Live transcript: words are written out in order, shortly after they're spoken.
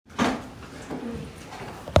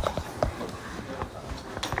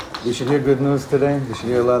We should hear good news today. We should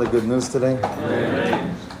hear a lot of good news today.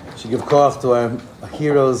 Amen. We should give koach to our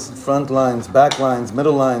heroes, front lines, back lines,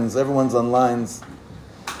 middle lines. Everyone's on lines.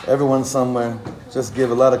 Everyone's somewhere. Just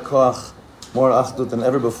give a lot of koach, more achdut than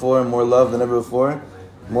ever before, more love than ever before,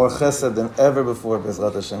 more chesed than ever before.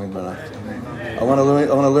 Bezrat Hashem Yitbarach. I want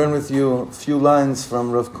to learn with you a few lines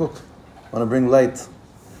from Rav Kook. I want to bring light.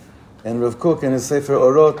 And Rav Kook in his Sefer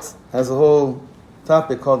Orot has a whole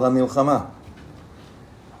topic called Amilchama.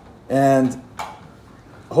 And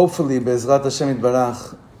hopefully, Bezrat Hashem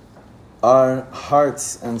Yitbarach, our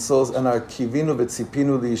hearts and souls and our kivinu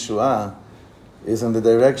v'tzipinu liyeshua is in the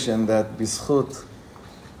direction that b'zchut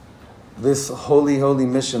this holy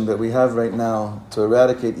mission that we have right now to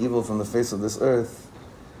eradicate evil from the face of this earth,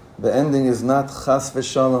 the ending is not chas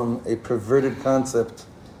v'shalom, a perverted concept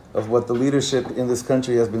of what the leadership in this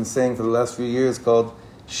country has been saying for the last few years called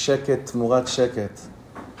sheket tmurat sheket.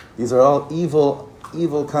 These are all evil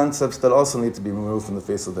concepts that also need to be removed from the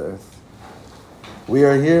face of the earth. We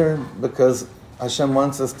are here because Hashem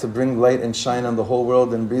wants us to bring light and shine on the whole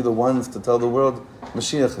world and be the ones to tell the world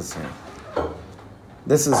Mashiach is here.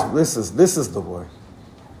 This is the war.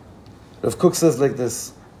 Rav Kook says like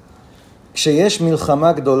this: Ksheyesh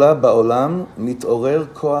milchama gdola ba'olam mitorer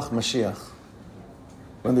koach Mashiach.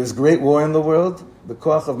 When there's great war in the world, the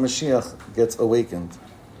koach of Mashiach gets awakened.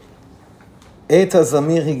 Et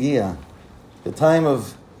hazamir higia. The time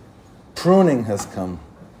of pruning has come.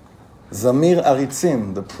 Zamir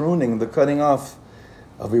aritzim, the pruning, the cutting off.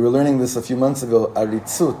 We were learning this a few months ago,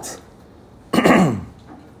 aritzut.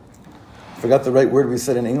 Forgot the right word we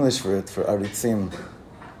said in English for it, for aritzim.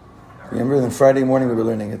 Remember, on Friday morning we were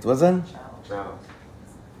learning it, wasn't it?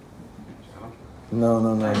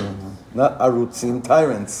 No. Not arutzim,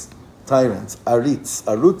 tyrants. Aritz.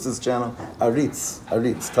 Arutz is channel.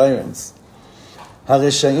 Aritz, tyrants.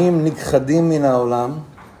 Hareshaim nikchadim min haolam.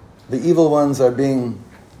 The evil ones are being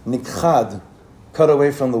nikchad, cut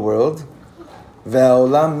away from the world.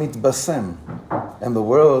 Ve'haolam mitbasem. And the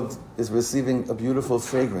world is receiving a beautiful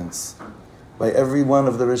fragrance by every one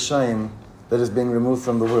of the Reshaim that is being removed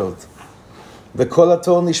from the world. Ve'kol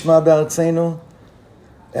hator nishma be'artzenu.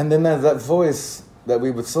 And then there's that voice that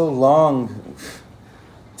we would so long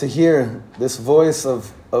to hear, this voice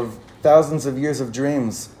of thousands of years of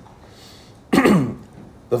dreams.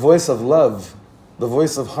 The voice of love, the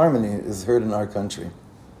voice of harmony is heard in our country.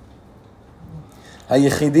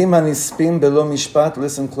 Hayechidim hanispim belo mishpat,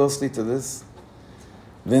 listen closely to this.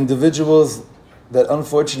 The individuals that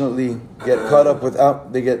unfortunately get caught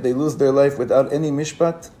up they lose their life without any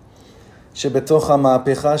mishpat, shebetoch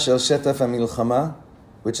ha'ma'apecha shel shetaf ha'milchama,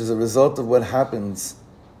 which is a result of what happens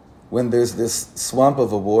when there's this swamp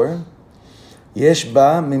of a war. Yesh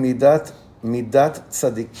ba midat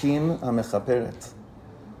tzadikim ha'mechaperet.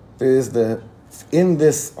 There is in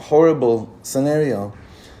this horrible scenario,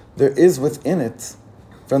 there is within it,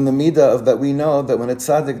 from the midah of that we know that when a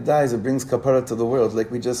tzaddik dies, it brings kapara to the world,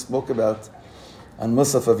 like we just spoke about on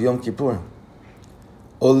Musaf of Yom Kippur.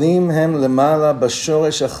 Olim hem lemala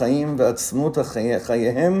bashoresh hachayim ve'atzmut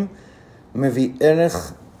chayehem mevi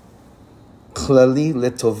erech klali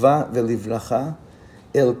letova ve'livracha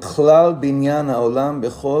el klal binyan ha'olam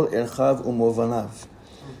bechol erchav umovanav.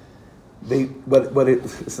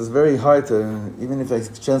 This is very hard to, even if I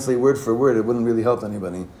translate word for word, it wouldn't really help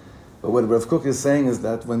anybody. But what Rav Kook is saying is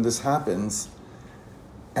that when this happens,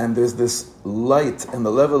 and there's this light and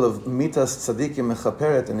the level of mitas tzadikim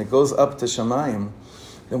mechaperet, and it goes up to shamayim,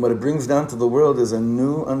 then what it brings down to the world is a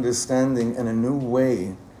new understanding and a new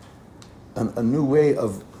way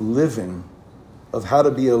of living, of how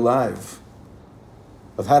to be alive,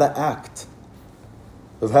 of how to act,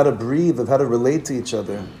 of how to breathe, of how to relate to each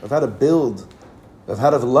other, of how to build, of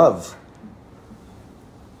how to love.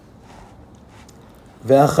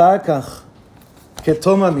 Ve'achar kach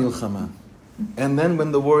ketoma milchama. And then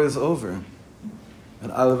when the war is over,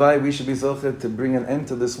 and alvai, we should be zochet to bring an end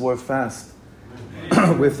to this war fast,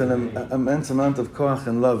 with an immense amount of koach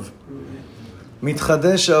and love.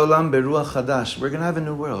 Mitchadesh ha'olam beruach chadash. We're going to have a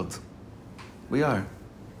new world. We are.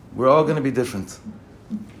 We're all going to be different.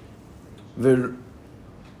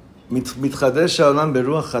 מתחדש העולם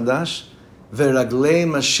ברוח חדש, ורגלי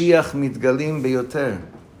משיח מתגלים ביותר.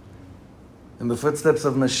 And the footsteps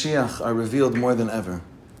of Mashiach are revealed more than ever.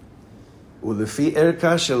 ולפי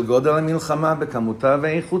ערכה של גודל המלחמה בכמותה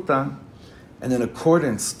ואיכותה, and in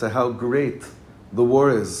accordance to how great the war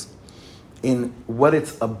is, in what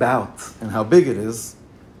it's about and how big it is,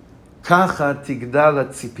 ככה תגדל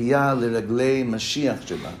הציפייה לרגלי משיח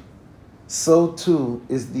שבה. So too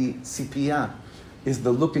is the ציפייה, is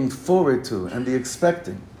the looking forward to and the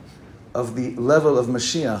expecting of the level of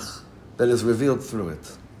Mashiach that is revealed through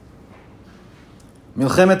it.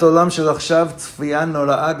 מלחמת עולם של עכשיו, צפייה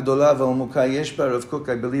נוראה גדולה ועמוקה יש בה. Rav Kook,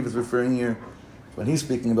 I believe, is referring here, when he's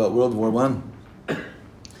speaking about World War I,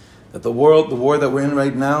 that the war that we're in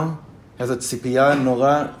right now, has a ציפייה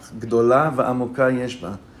נורא גדולה ועמוקה יש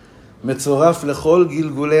בה. מצורף לכל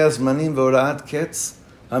גלגולי הזמנים והוראת קץ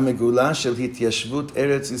המגולה של התיישבות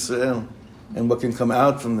ארץ ישראל. And what can come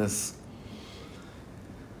out from this.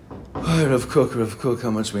 Oh, Rav Kook,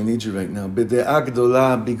 how much we need you right now. בדעה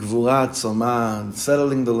גדולה, בגבורה עצומה,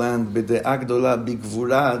 settling the land, בדעה גדולה,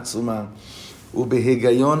 בגבורה עצומה,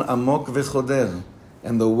 ובהיגיון עמוק וחודר,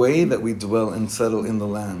 and the way that we dwell and settle in the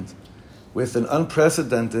land. With an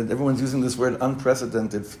unprecedented, everyone's using this word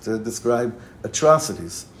unprecedented to describe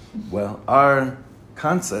atrocities. Well, our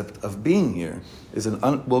concept of being here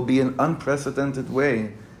will be an unprecedented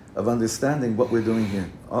way of understanding what we're doing here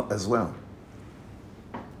as well.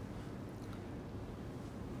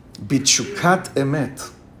 B'tshukat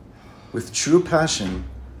emet, with true passion,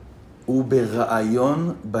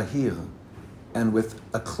 ubera'ayon bahir, and with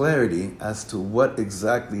a clarity as to what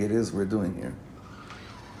exactly it is we're doing here.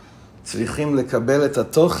 צריכים לקבל את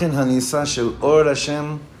התוכן הניסה של אור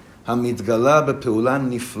השם המתגלה בפעולה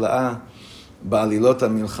נפלאה בעלילות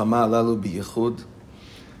המלחמה הללו בייחוד.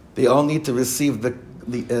 They all need to receive the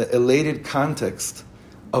elated context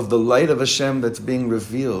of the light of Hashem that's being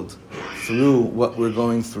revealed through what we're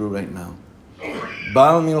going through right now.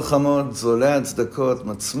 בעל מלחמות, זורע צדקות,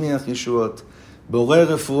 מצמיח ישועות, בורא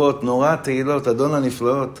רפואות, נורא תהילות, אדון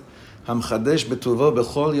הנפלאות, המחדש בטובו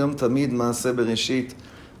בכל יום תמיד מעשה בראשית,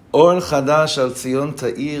 אור חדש על ציון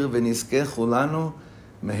תאיר ונזכה כולנו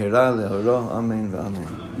מהרה לאורו, אמן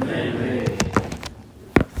ואמן.